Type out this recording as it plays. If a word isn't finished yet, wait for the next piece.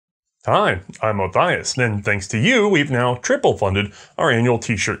Hi, I'm Matthias, and thanks to you, we've now triple funded our annual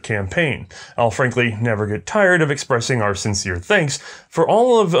t-shirt campaign. I'll frankly never get tired of expressing our sincere thanks for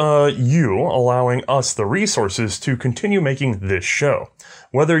all of you allowing us the resources to continue making this show.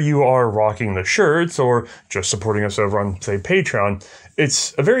 Whether you are rocking the shirts or just supporting us over on, say, Patreon,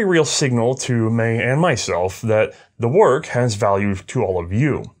 it's a very real signal to May and myself that the work has value to all of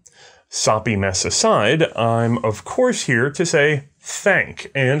you. Soppy mess aside, I'm of course here to say thank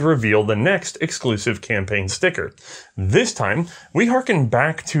and reveal the next exclusive campaign sticker. This time, we harken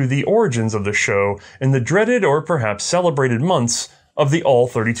back to the origins of the show in the dreaded or perhaps celebrated months of the All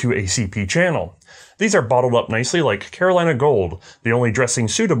 32 ACP channel. These are bottled up nicely like Carolina Gold, the only dressing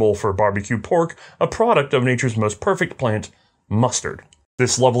suitable for barbecue pork, a product of nature's most perfect plant, mustard.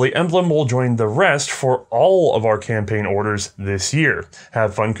 This lovely emblem will join the rest for all of our campaign orders this year.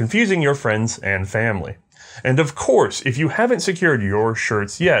 Have fun confusing your friends and family. And of course, if you haven't secured your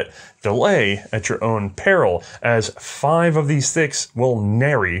shirts yet, delay at your own peril, as 5 of these sticks will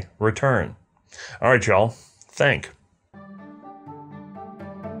nary return. Alright y'all, thank.